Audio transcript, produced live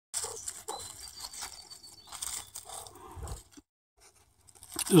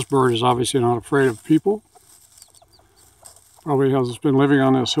This bird is obviously not afraid of people. Probably has been living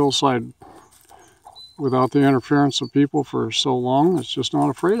on this hillside without the interference of people for so long. It's just not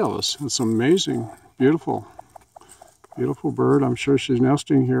afraid of us. It's amazing. Beautiful. Beautiful bird. I'm sure she's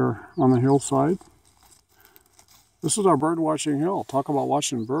nesting here on the hillside. This is our bird watching hill. Talk about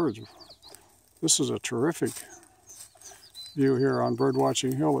watching birds. This is a terrific view here on Bird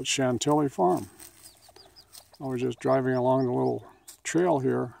Watching Hill at Chantilly Farm. I was just driving along the little trail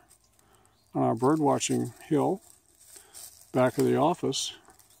here on our bird watching hill, back of the office,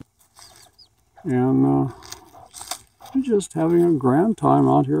 and just having a grand time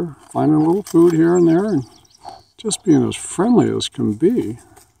out here, finding a little food here and there, and just being as friendly as can be.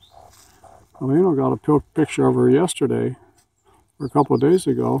 Elena got a picture of her yesterday, or a couple of days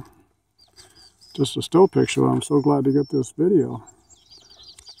ago. Just a still picture. I'm so glad to get this video.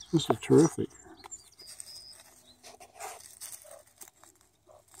 This is terrific.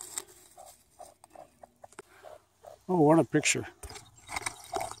 Oh, what a picture.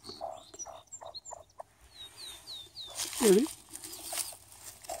 Pretty.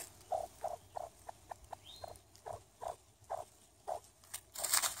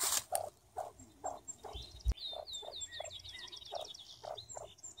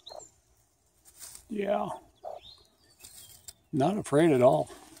 Yeah. Not afraid at all.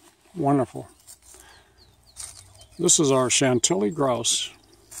 Wonderful. This is our Chantilly grouse.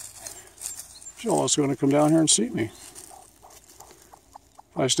 She's going to come down here and see me.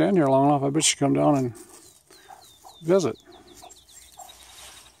 If I stand here long enough, I bet she'll come down and visit.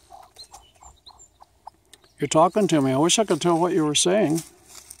 You're talking to me. I wish I could tell what you were saying.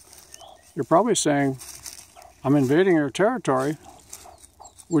 You're probably saying, I'm invading your territory.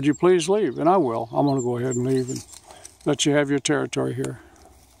 Would you please leave? And I will. I'm going to go ahead and leave and let you have your territory here.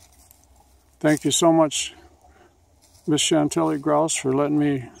 Thank you so much, Miss Chantilly Grouse, for letting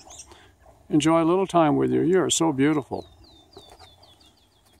me enjoy a little time with you. You are so beautiful.